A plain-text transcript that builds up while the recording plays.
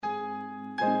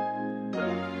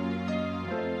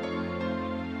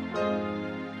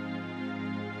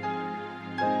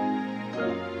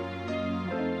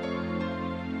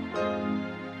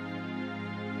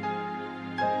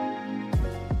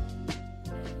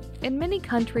In many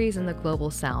countries in the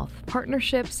global south,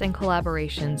 partnerships and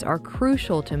collaborations are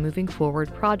crucial to moving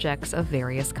forward projects of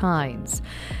various kinds.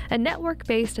 A network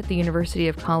based at the University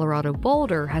of Colorado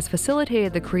Boulder has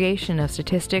facilitated the creation of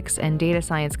statistics and data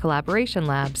science collaboration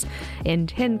labs in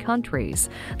 10 countries.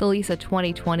 The LISA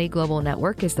 2020 Global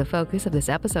Network is the focus of this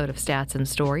episode of Stats and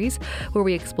Stories, where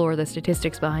we explore the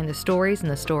statistics behind the stories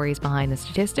and the stories behind the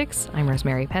statistics. I'm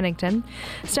Rosemary Pennington.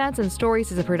 Stats and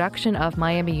Stories is a production of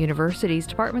Miami University's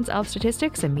Departments of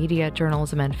Statistics and Media,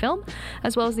 Journalism, and Film,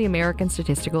 as well as the American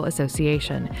Statistical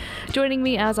Association. Joining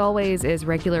me, as always, is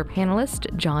regular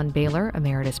panelist John Baylor,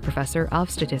 Emeritus Professor of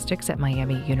Statistics at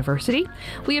Miami University.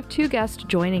 We have two guests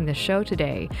joining the show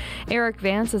today. Eric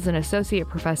Vance is an Associate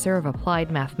Professor of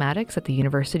Applied Mathematics at the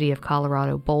University of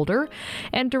Colorado Boulder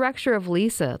and Director of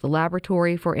LISA, the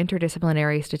Laboratory for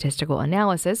Interdisciplinary Statistical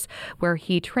Analysis, where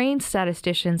he trains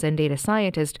statisticians and data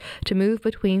scientists to move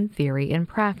between theory and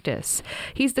practice.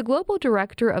 He's the Global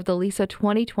Director of the LISA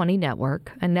 2020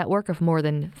 Network, a network of more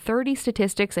than 30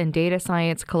 statistics and data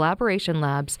science collaboration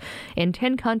labs in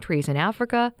 10 countries in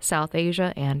Africa, South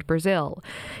Asia, and Brazil.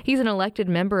 He's an elected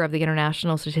member of the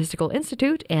International Statistical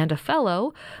Institute and a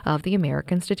fellow of the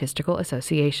American Statistical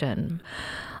Association.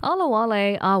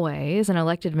 Olawale Awe is an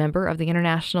elected member of the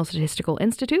International Statistical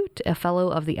Institute, a fellow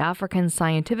of the African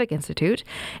Scientific Institute,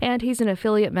 and he's an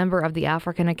affiliate member of the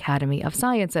African Academy of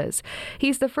Sciences.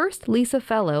 He's the first LISA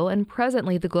Fellow and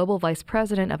presently the Global Vice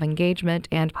President of Engagement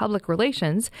and Public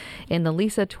Relations in the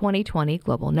LISA 2020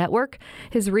 Global Network.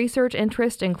 His research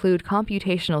interests include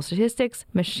computational statistics,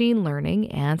 machine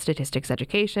learning, and statistics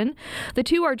education. The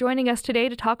two are joining us today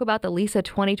to talk about the LISA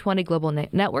 2020 Global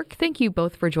Network. Thank you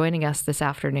both for joining us this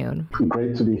afternoon.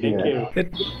 Great to be here.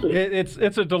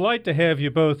 It's a delight to have you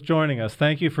both joining us.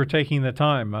 Thank you for taking the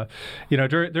time.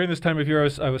 During this time of year,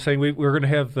 I was saying we're going to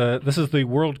have this is the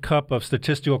World Cup of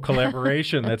statistical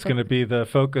collaboration that's going to be the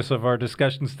focus of our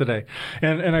discussions today.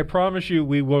 And I promise you,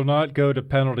 we will not go to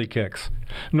penalty kicks,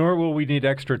 nor will we need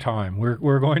extra time.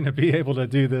 We're going to be able to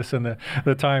do this in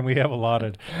the time we have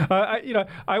allotted.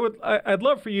 I'd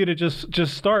love for you to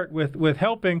just start with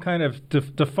helping kind of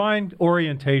define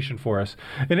orientation for us.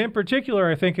 And in particular,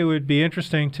 I think it would be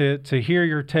interesting to hear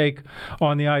your take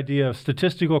on the idea of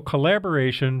statistical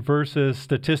collaboration versus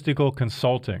statistical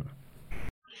consulting.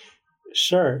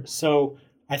 Sure. So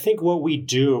I think what we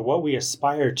do, what we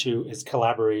aspire to is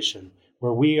collaboration,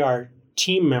 where we are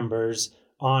team members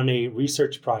on a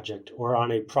research project or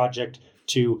on a project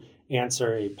to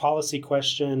answer a policy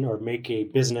question or make a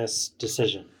business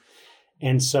decision.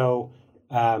 And so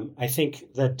I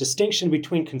think the distinction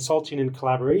between consulting and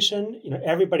collaboration,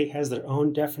 everybody has their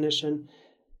own definition.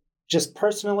 Just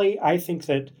personally, I think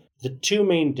that the two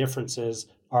main differences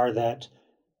are that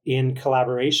in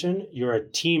collaboration, you're a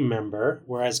team member,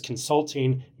 whereas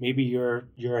consulting, maybe you're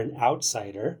an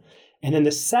outsider. And then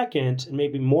the second, and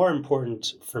maybe more important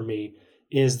for me,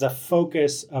 is the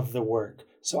focus of the work.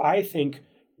 So I think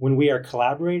when we are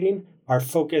collaborating, our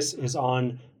focus is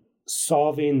on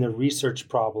solving the research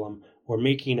problem or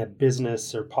making a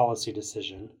business or policy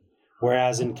decision.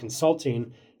 Whereas in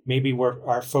consulting, maybe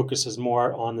our focus is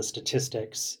more on the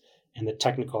statistics and the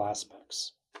technical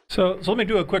aspects. So let me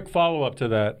do a quick follow-up to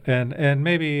that. And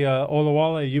maybe,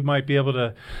 Olawale, you might be able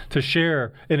to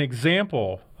share an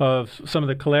example of some of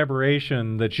the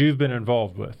collaboration that you've been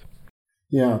involved with.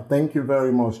 Yeah, thank you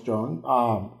very much, John.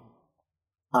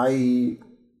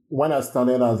 When I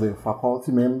started as a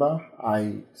faculty member,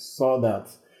 I saw that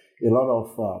a lot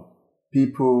of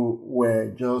people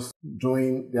were just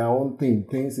doing their own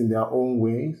things in their own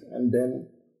ways. And then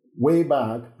way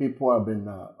back, people have been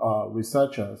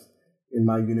researchers in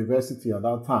my university at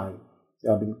that time. They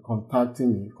have been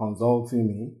contacting me, consulting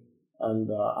me. And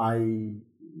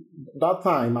at that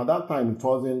time, it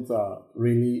wasn't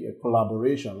really a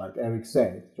collaboration, like Eric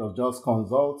said. It was just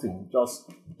consulting, just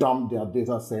dump their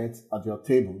data sets at your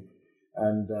table.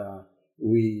 And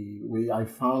I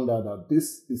found out that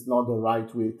this is not the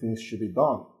right way things should be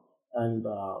done. And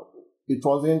it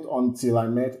wasn't until I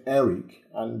met Eric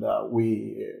and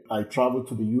I traveled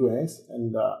to the US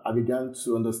and I began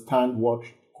to understand what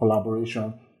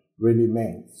collaboration really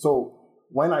meant. So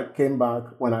when I came back,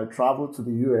 when I traveled to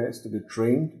the US to be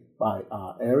trained by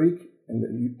Eric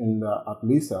at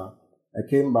LISA, I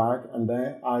came back and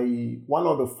then one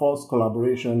of the first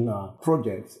collaboration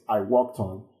projects I worked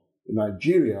on in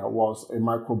Nigeria was a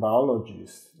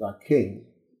microbiologist that came,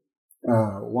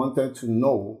 wanted to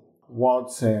know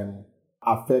what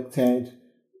affected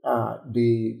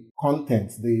the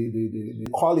contents, the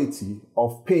quality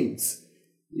of paints,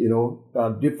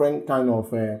 different kind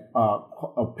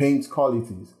of paint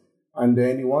qualities. And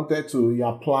then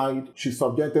he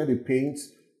subjected the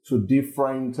paints to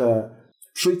different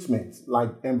treatments like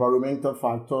environmental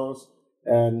factors.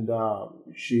 And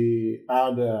she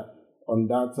had on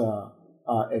that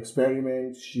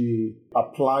experiment, she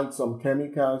applied some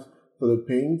chemicals to the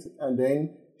paint, and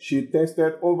then she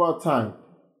tested over time,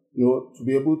 to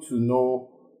be able to know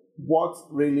what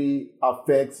really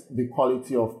affects the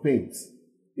quality of paint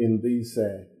in these,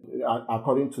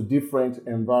 according to different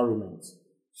environments.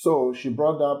 So she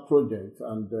brought that project,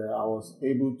 and I was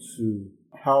able to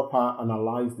help her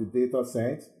analyze the data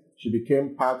set. She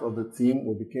became part of the team.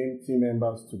 We became team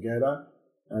members together,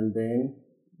 and then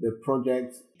the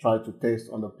project tried to test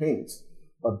on the paints.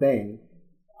 But then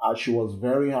she was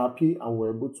very happy, and we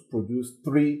were able to produce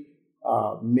 3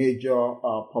 major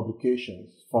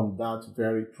publications from that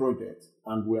very project,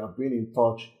 and we have been in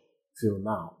touch till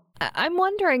now. I'm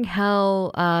wondering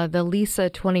how the LISA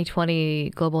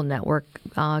 2020 Global Network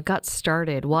got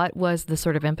started. What was the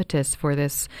sort of impetus for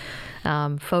this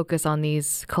focus on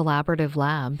these collaborative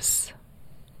labs?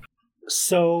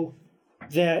 So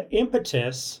the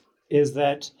impetus is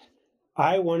that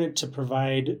I wanted to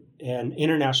provide an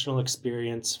international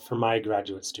experience for my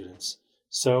graduate students.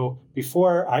 So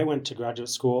before I went to graduate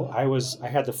school, I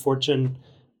had the fortune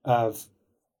of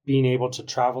being able to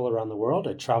travel around the world.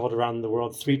 I traveled around the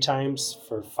world 3 times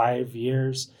for 5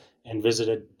 years and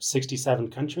visited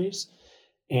 67 countries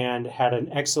and had an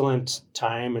excellent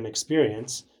time and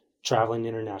experience traveling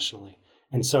internationally.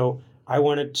 And so I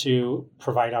wanted to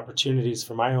provide opportunities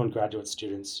for my own graduate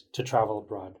students to travel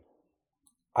abroad.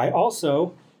 I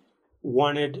also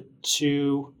wanted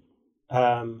to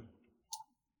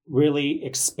really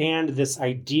expand this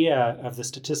idea of the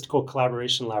Statistical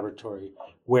Collaboration Laboratory,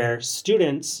 where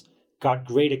students got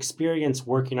great experience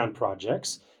working on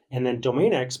projects, and then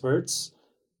domain experts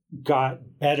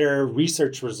got better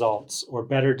research results or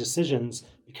better decisions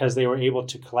because they were able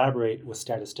to collaborate with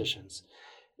statisticians.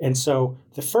 And so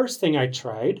the first thing I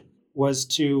tried was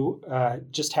to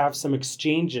just have some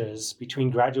exchanges between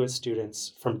graduate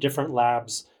students from different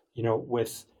labs,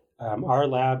 with our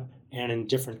lab and in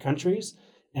different countries.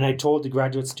 And I told the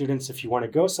graduate students, if you want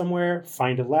to go somewhere,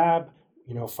 find a lab,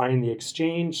 find the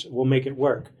exchange, we'll make it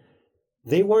work.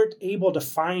 They weren't able to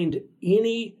find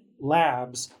any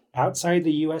labs outside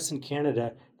the US and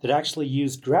Canada that actually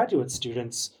used graduate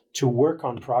students to work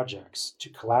on projects, to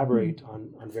collaborate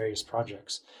on various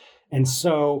projects. And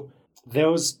so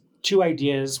those 2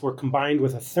 ideas were combined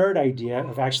with a third idea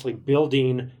of actually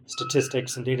building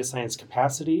statistics and data science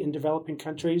capacity in developing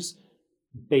countries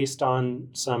based on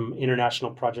some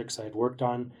international projects I had worked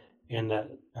on, and a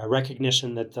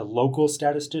recognition that the local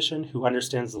statistician who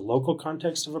understands the local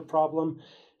context of a problem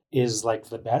is like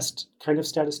the best kind of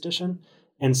statistician.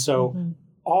 And so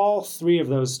all 3 of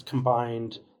those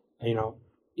combined,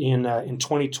 in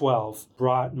 2012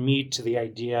 brought me to the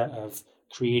idea of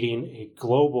creating a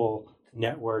global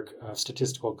network of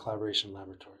statistical collaboration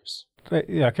laboratories.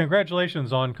 Yeah,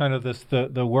 congratulations on kind of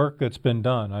the work that's been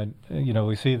done.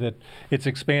 We see that it's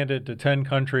expanded to 10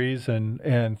 countries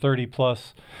and 30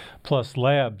 plus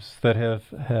labs that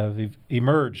have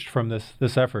emerged from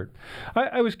this effort.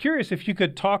 I was curious if you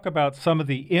could talk about some of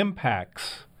the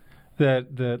impacts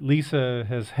that LISA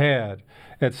has had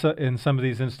in some of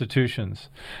these institutions.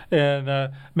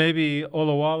 And maybe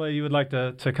Olawale, you would like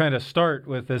to kind of start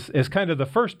with this as kind of the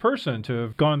first person to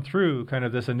have gone through kind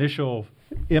of this initial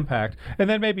impact. And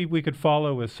then maybe we could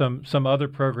follow with some other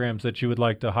programs that you would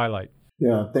like to highlight.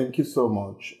 Yeah, thank you so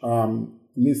much.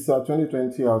 LISA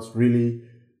 2020 has really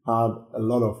had a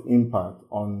lot of impact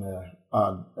on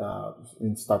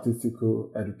in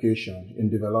statistical education in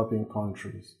developing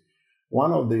countries.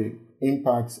 One of the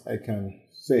impacts I can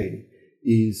say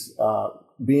is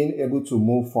being able to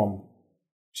move from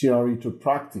theory to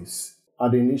practice.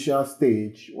 At the initial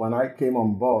stage, when I came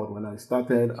on board, when I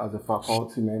started as a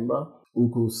faculty member, we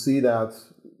could see that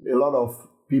a lot of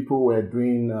people were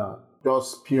doing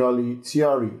just purely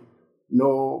theory,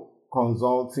 no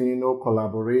consulting, no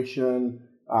collaboration,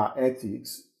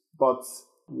 ethics. But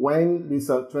when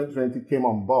LISA 2020 came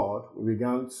on board, we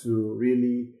began to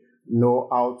really know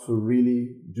how to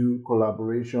really do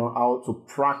collaboration, how to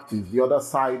practice the other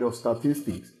side of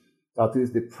statistics, that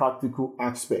is the practical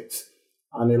aspects.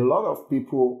 And a lot of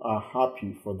people are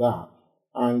happy for that.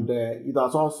 And it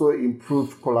has also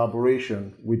improved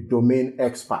collaboration with domain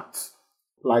experts.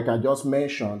 Like I just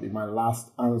mentioned in my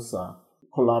last answer,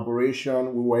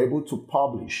 collaboration, we were able to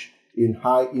publish in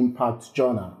high impact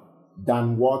journal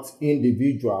than what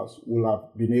individuals will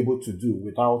have been able to do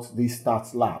without these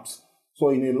stats labs. So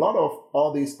in a lot of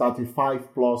all these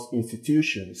 35 plus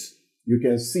institutions, you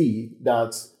can see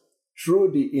that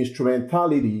through the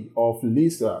instrumentality of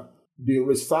LISA, the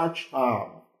research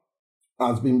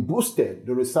has been boosted.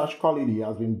 The research quality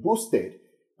has been boosted.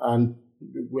 And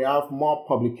we have more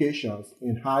publications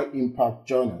in high impact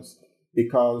journals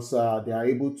because they are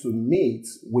able to meet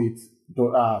with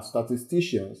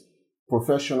statisticians,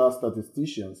 professional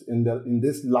statisticians in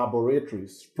these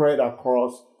laboratories spread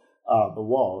across the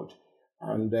world.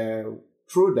 And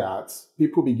through that,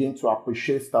 people begin to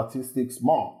appreciate statistics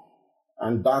more.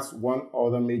 And that's one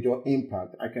other major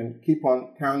impact. I can keep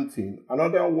on counting.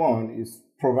 Another one is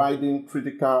providing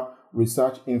critical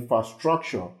research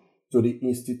infrastructure to the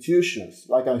institutions.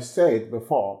 Like I said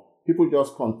before, people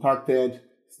just contacted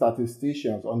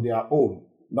statisticians on their own,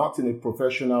 not in a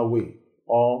professional way,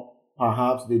 or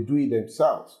perhaps they do it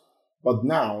themselves. But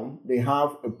now they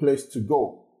have a place to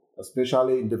go,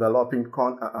 especially in developing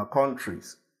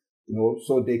countries,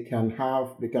 so they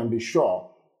can be sure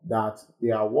that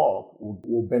their work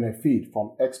will benefit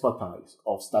from expertise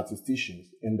of statisticians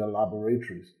in the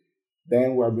laboratories.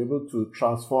 Then we're able to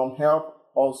help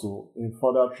also in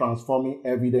further transforming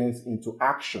evidence into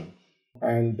action.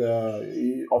 And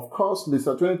of course,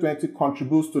 LISA 2020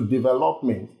 contributes to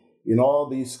development in all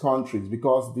these countries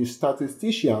because the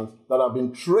statisticians that have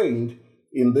been trained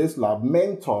in this lab,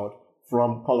 mentored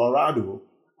from Colorado,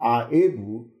 are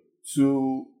able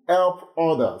to help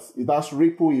others. It has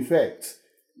ripple effects.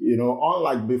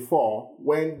 Unlike before,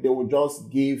 when they would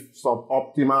just give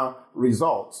suboptimal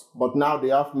results, but now they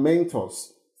have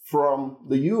mentors from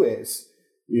the US.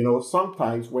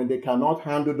 Sometimes when they cannot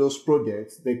handle those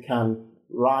projects, they can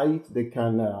write, they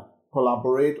can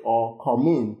collaborate or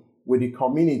commune with the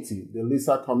community, the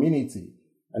LISA community,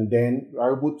 and then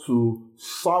are able to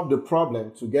solve the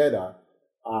problem together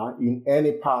in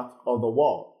any part of the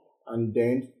world. And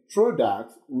then through that,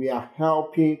 we are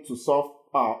helping to solve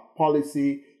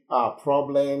policy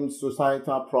problems,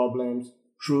 societal problems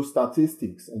through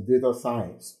statistics and data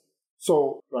science.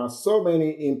 So there are so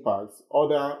many impacts.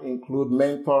 Other include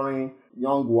mentoring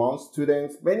young ones,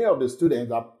 students. Many of the students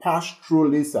that pass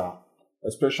through LISA,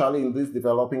 especially in these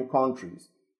developing countries,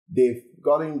 they've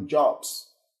gotten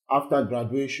jobs after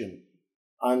graduation,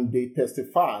 and they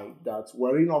testify that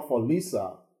were it not for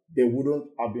LISA, they wouldn't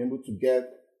have been able to get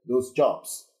those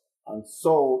jobs. And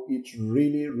so it's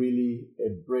really, really a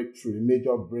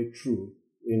major breakthrough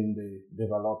in the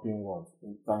developing world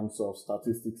in terms of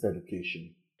statistics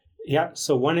education. Yeah,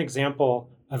 so one example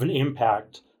of an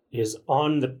impact is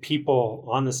on the people,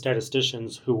 on the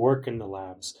statisticians who work in the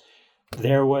labs.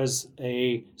 There was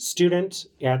a student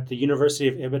at the University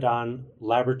of Ibadan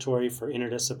Laboratory for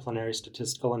Interdisciplinary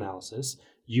Statistical Analysis,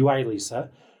 UI-LISA,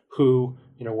 who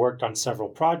worked on several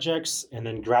projects and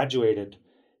then graduated.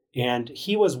 And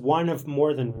he was one of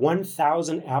more than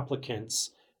 1,000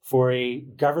 applicants for a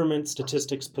government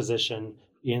statistics position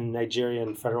in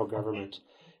Nigerian federal government.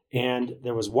 And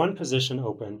there was one position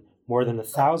open, more than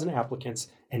 1,000 applicants,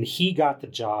 and he got the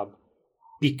job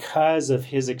because of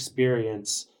his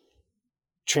experience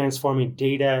transforming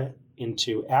data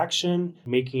into action,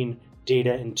 making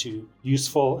data into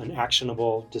useful and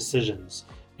actionable decisions.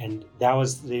 And that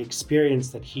was the experience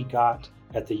that he got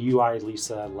at the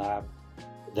UI-LISA lab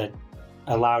that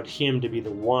allowed him to be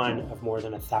the one of more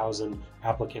than 1,000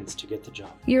 applicants to get the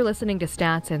job. You're listening to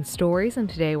Stats and Stories, and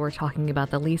today we're talking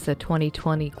about the LISA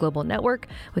 2020 Global Network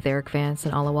with Eric Vance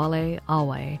and Olawale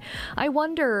Awe. I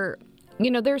wonder,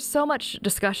 there's so much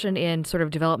discussion in sort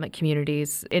of development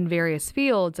communities in various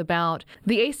fields about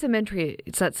the asymmetry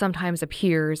that sometimes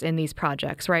appears in these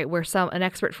projects, right? Where an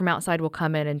expert from outside will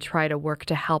come in and try to work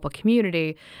to help a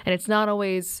community, and it's not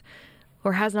always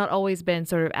or has not always been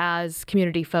sort of as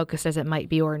community focused as it might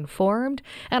be or informed.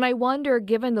 And I wonder,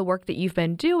 given the work that you've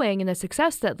been doing and the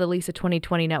success that the LISA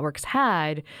 2020 networks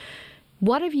had,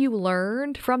 what have you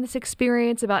learned from this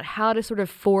experience about how to sort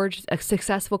of forge a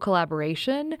successful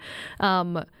collaboration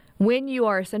when you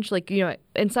are essentially,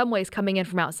 in some ways coming in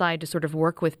from outside to sort of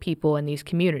work with people in these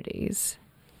communities?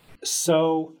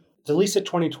 So the LISA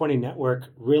 2020 network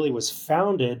really was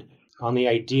founded on the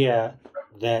idea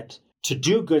that to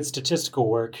do good statistical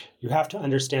work, you have to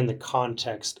understand the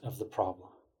context of the problem.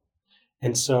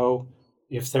 And so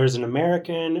if there's an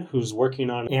American who's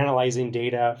working on analyzing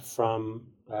data from,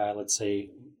 let's say,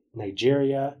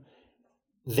 Nigeria,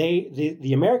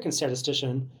 the American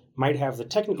statistician might have the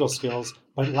technical skills,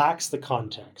 but lacks the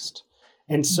context.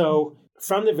 And so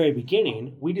from the very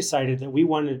beginning, we decided that we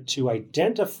wanted to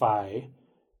identify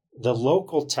the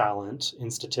local talent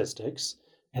in statistics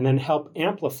and then help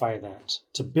amplify that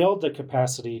to build the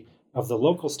capacity of the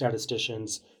local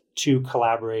statisticians to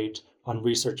collaborate on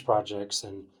research projects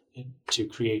and to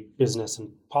create business and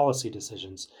policy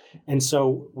decisions. And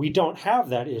so we don't have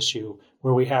that issue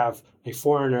where we have a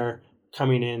foreigner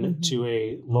coming in to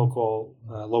a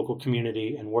local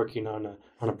community and working on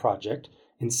a project.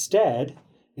 Instead,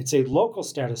 it's a local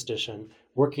statistician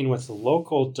working with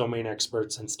local domain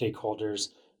experts and stakeholders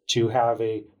to have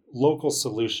a local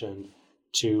solution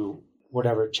to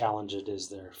whatever challenge it is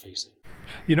they're facing.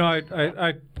 You know,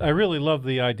 I really love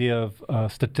the idea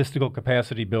of statistical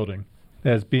capacity building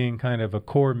as being kind of a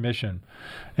core mission.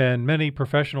 And many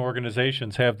professional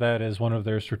organizations have that as one of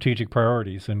their strategic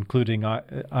priorities, including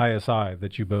ISI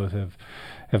that you both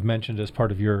have mentioned as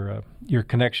part of your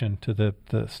connection to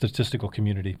the statistical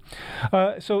community.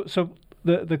 So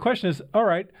the question is, all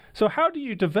right, so how do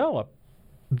you develop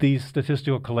these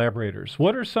statistical collaborators?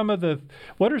 What are some of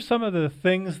the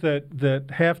things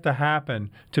that have to happen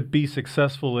to be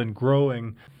successful in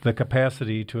growing the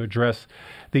capacity to address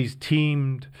these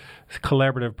teamed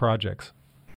collaborative projects?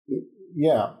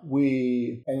 Yeah,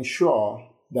 we ensure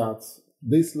that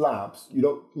these labs,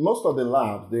 most of the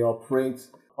labs, they operate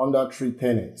under 3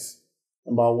 tenets.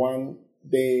 Number 1,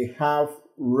 they have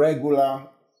regular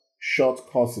short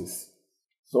courses.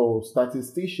 So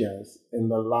statisticians in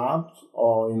the labs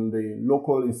or in the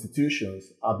local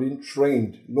institutions are being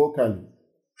trained locally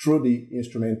through the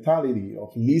instrumentality of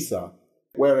LISA,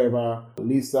 wherever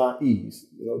LISA is.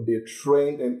 They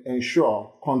train and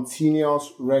ensure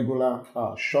continuous, regular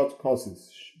short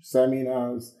courses,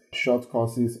 seminars, short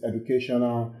courses,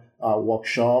 educational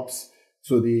workshops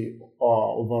to the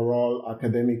overall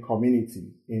academic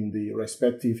community in the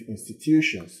respective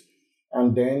institutions.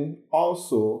 And then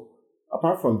also,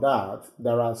 apart from that,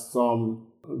 there are some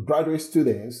graduate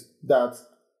students that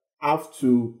have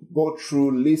to go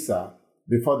through LISA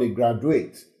before they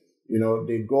graduate.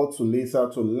 They go to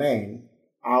LISA to learn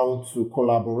how to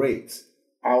collaborate,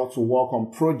 how to work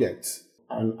on projects,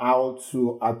 and how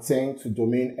to attend to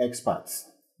domain experts.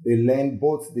 They learn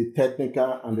both the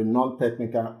technical and the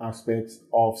non-technical aspects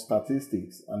of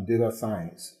statistics and data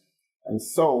science. And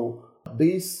so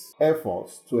these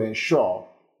efforts to ensure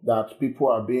that people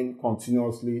are being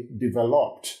continuously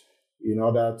developed in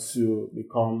order to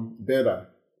become better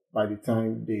by the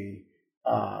time they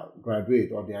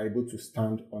graduate or they are able to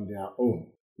stand on their own.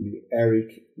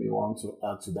 Eric may want to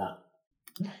add to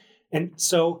that. And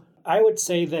so I would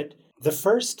say that the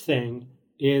first thing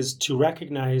is to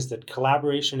recognize that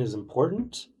collaboration is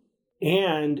important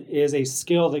and is a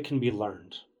skill that can be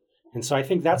learned. And so I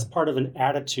think that's part of an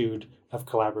attitude of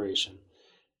collaboration.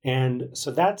 And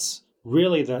so that's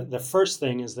really the first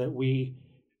thing, is that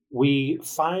we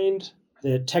find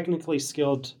the technically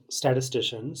skilled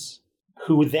statisticians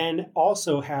who then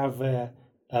also have a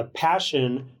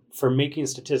passion for making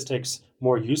statistics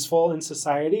more useful in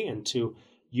society and to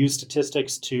use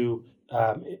statistics to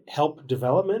help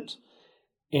development.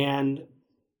 And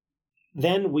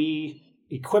then we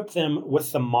equip them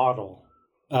with the model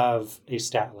of a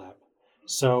stat lab.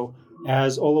 So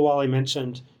as Oluwale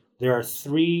mentioned, there are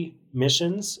 3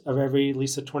 missions of every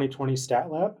LISA 2020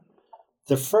 Stat Lab.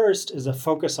 The first is a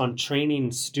focus on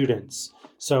training students.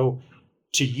 So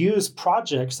to use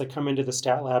projects that come into the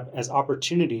Stat Lab as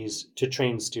opportunities to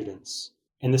train students.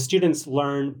 And the students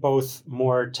learn both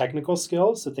more technical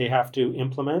skills that they have to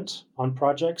implement on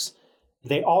projects.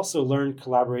 They also learn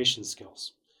collaboration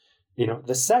skills.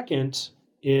 The second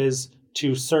is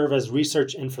to serve as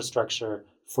research infrastructure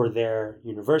for their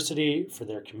university, for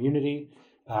their community.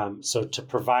 So to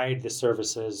provide the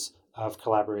services of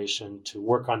collaboration, to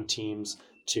work on teams,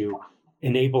 to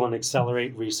enable and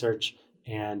accelerate research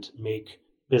and make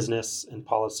business and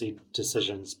policy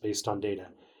decisions based on data.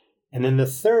 And then the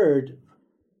third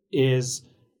is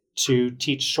to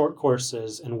teach short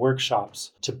courses and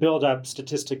workshops to build up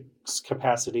statistics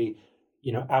capacity,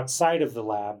 outside of the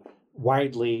lab,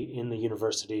 widely in the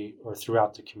university or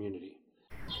throughout the community.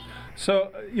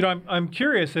 So, I'm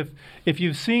curious if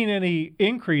you've seen any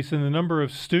increase in the number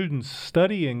of students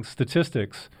studying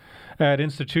statistics at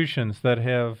institutions that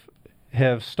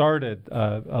have started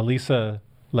a LISA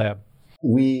lab.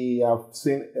 We have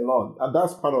seen a lot, and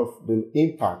that's part of the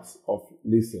impact of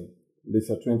LISA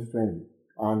 2020.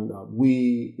 And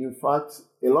in fact,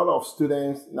 a lot of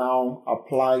students now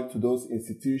apply to those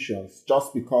institutions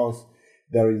just because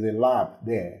there is a lab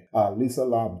there, a LISA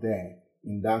lab there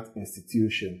in that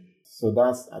institution. So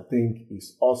that's, I think,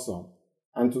 is awesome.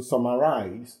 And to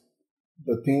summarize,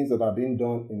 the things that are being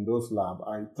done in those labs,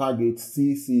 I target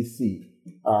CCC,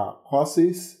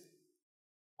 courses,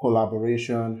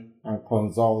 collaboration, and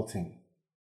consulting.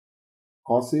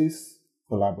 Courses,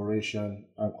 collaboration,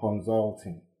 and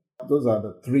consulting. Those are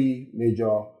the 3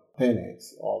 major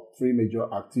tenets or 3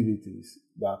 major activities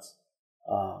that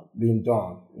are being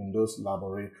done in those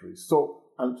laboratories. So,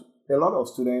 and a lot of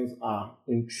students are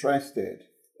interested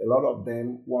a lot of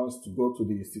them wants to go to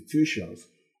the institutions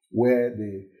where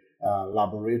the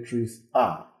laboratories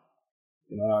are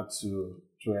in order to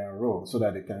enroll so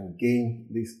that they can gain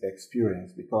this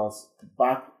experience, because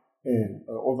back in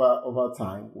over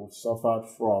time we've suffered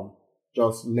from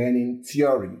just learning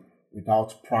theory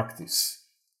without practice.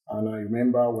 And I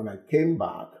remember when I came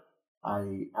back,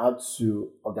 I had to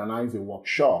organize a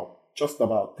workshop just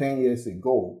about 10 years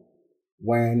ago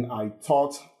when I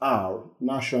taught R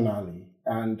nationally.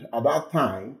 And at that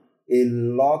time,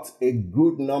 a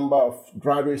good number of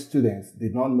graduate students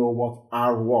did not know what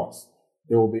R was.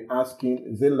 They will be asking,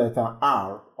 is it letter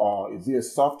R, or is it a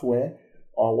software,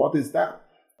 or what is that?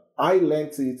 I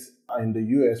learned it in the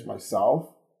US myself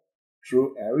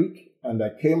through Eric, and I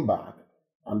came back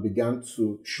and began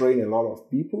to train a lot of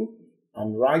people.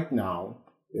 And right now,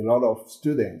 a lot of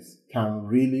students can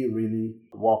really, really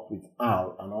work with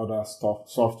R and other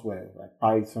software like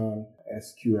Python,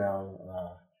 SQL,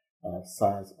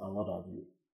 SAS, and what have you.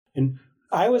 And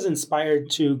I was inspired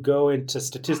to go into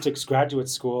statistics graduate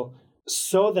school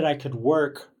so that I could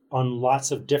work on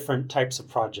lots of different types of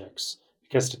projects,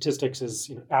 because statistics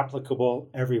is applicable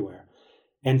everywhere.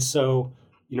 And so,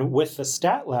 with the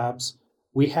stat labs,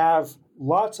 we have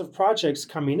lots of projects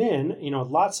coming in,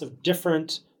 lots of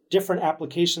different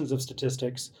applications of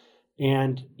statistics.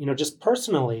 And, just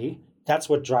personally, that's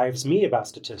what drives me about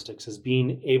statistics, is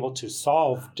being able to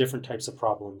solve different types of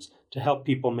problems to help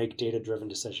people make data-driven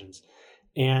decisions.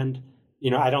 And,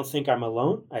 I don't think I'm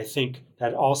alone. I think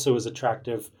that also is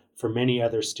attractive for many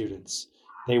other students.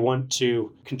 They want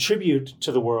to contribute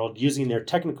to the world using their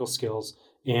technical skills,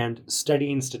 and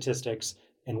studying statistics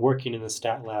and working in the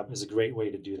stat lab is a great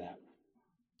way to do that.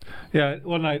 Yeah,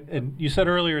 well, and you said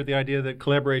earlier the idea that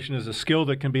collaboration is a skill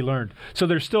that can be learned. So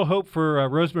there's still hope for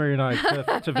Rosemary and I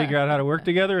to figure out how to work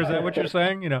together. Is that what you're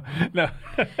saying? No.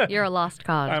 You're a lost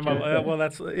cause. Well,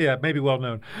 that's maybe well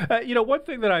known. One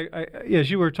thing that I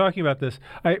as you were talking about this,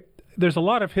 there's a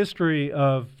lot of history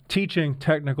of teaching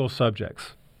technical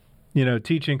subjects.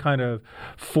 Teaching kind of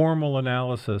formal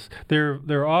analysis. There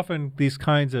are often these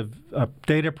kinds of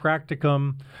data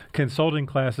practicum consulting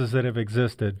classes that have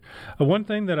existed. One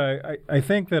thing that I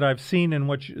think that I've seen in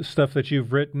stuff that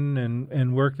you've written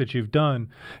and work that you've done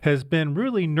has been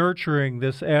really nurturing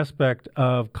this aspect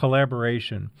of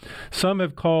collaboration. Some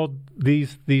have called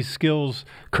these skills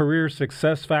career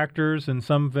success factors in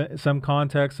some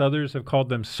contexts. Others have called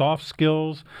them soft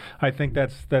skills. I think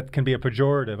that can be a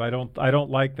pejorative. I don't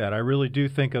like that. I really do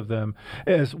think of them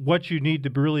as what you need to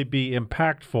really be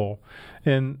impactful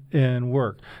in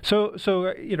work. So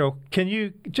can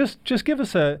you just give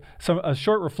us a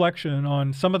short reflection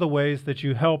on some of the ways that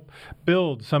you help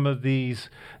build some of these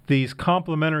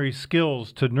complementary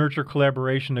skills to nurture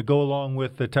collaboration to go along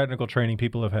with the technical training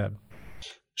people have had?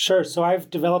 Sure. So I've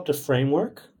developed a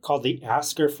framework called the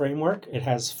ASKER framework. It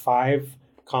has 5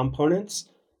 components: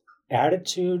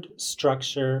 attitude,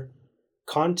 structure,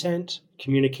 content,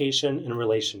 communication, and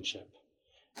relationship.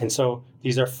 And so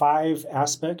these are 5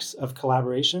 aspects of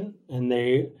collaboration, and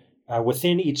they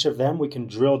within each of them we can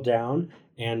drill down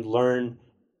and learn,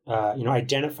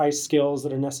 identify skills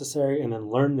that are necessary and then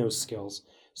learn those skills.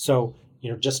 So,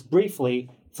 just briefly,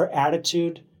 for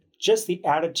attitude, just the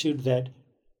attitude that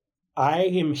I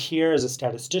am here as a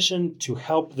statistician to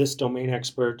help this domain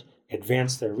expert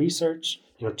advance their research,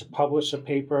 to publish a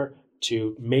paper,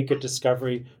 to make a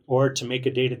discovery, or to make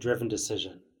a data-driven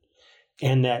decision.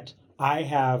 And that I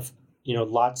have,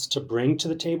 lots to bring to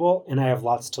the table, and I have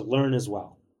lots to learn as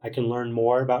well. I can learn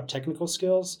more about technical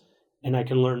skills, and I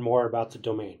can learn more about the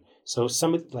domain. So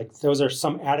those are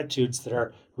some attitudes that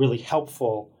are really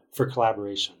helpful for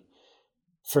collaboration.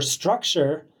 For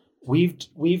structure, we've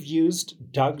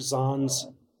used Doug Zahn's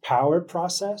power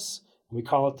process. We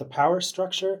call it the power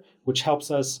structure, which helps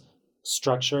us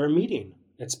structure a meeting.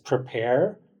 It's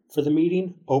prepare for the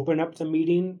meeting, open up the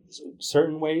meeting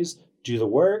certain ways, do the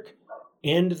work,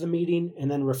 end the meeting,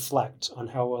 and then reflect on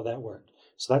how well that worked.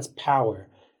 So that's power.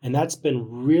 And that's been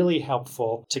really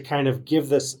helpful to kind of give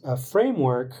this a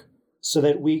framework so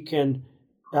that we can,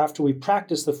 after we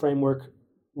practice the framework,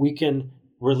 we can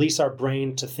release our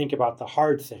brain to think about the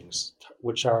hard things,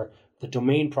 which are the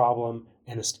domain problem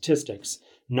and the statistics,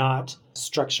 not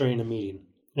structuring a meeting.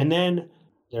 And then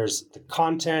there's the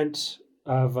content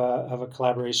of a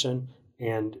collaboration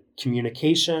and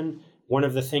communication. One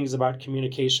of the things about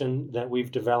communication that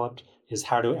we've developed is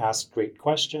how to ask great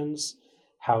questions,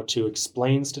 how to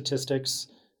explain statistics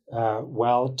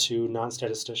well to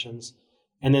non-statisticians.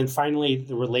 And then finally,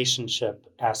 the relationship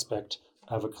aspect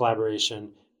of a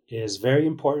collaboration is very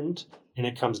important, and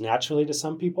it comes naturally to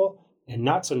some people and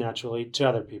not so naturally to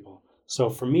other people. So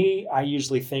for me, I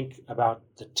usually think about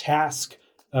the task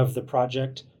of the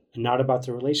project and not about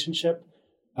the relationship.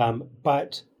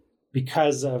 But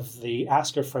because of the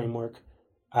ASCR framework,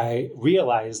 I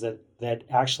realize that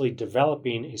actually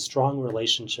developing a strong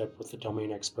relationship with the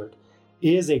domain expert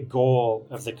is a goal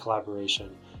of the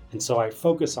collaboration. And so I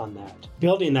focus on that.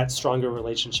 Building that stronger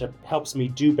relationship helps me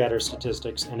do better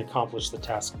statistics and accomplish the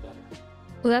task better.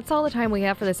 Well, that's all the time we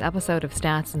have for this episode of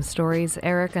Stats and Stories.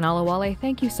 Eric and Olawale,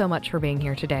 thank you so much for being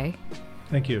here today.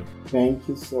 Thank you. Thank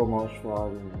you so much for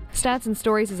having me. Stats and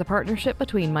Stories is a partnership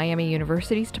between Miami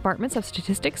University's Departments of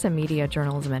Statistics and Media,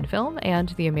 Journalism, and Film and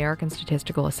the American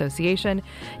Statistical Association.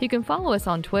 You can follow us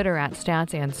on Twitter at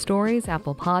Stats and Stories,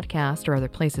 Apple Podcast, or other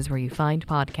places where you find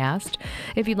podcasts.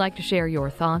 If you'd like to share your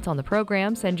thoughts on the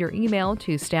program, send your email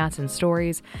to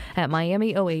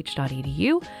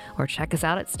statsandstories@miamioh.edu or check us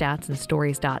out at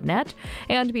statsandstories.net.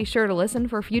 And be sure to listen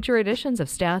for future editions of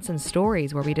Stats and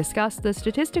Stories, where we discuss the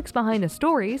statistics behind the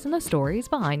stories and the stories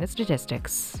behind the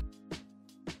statistics.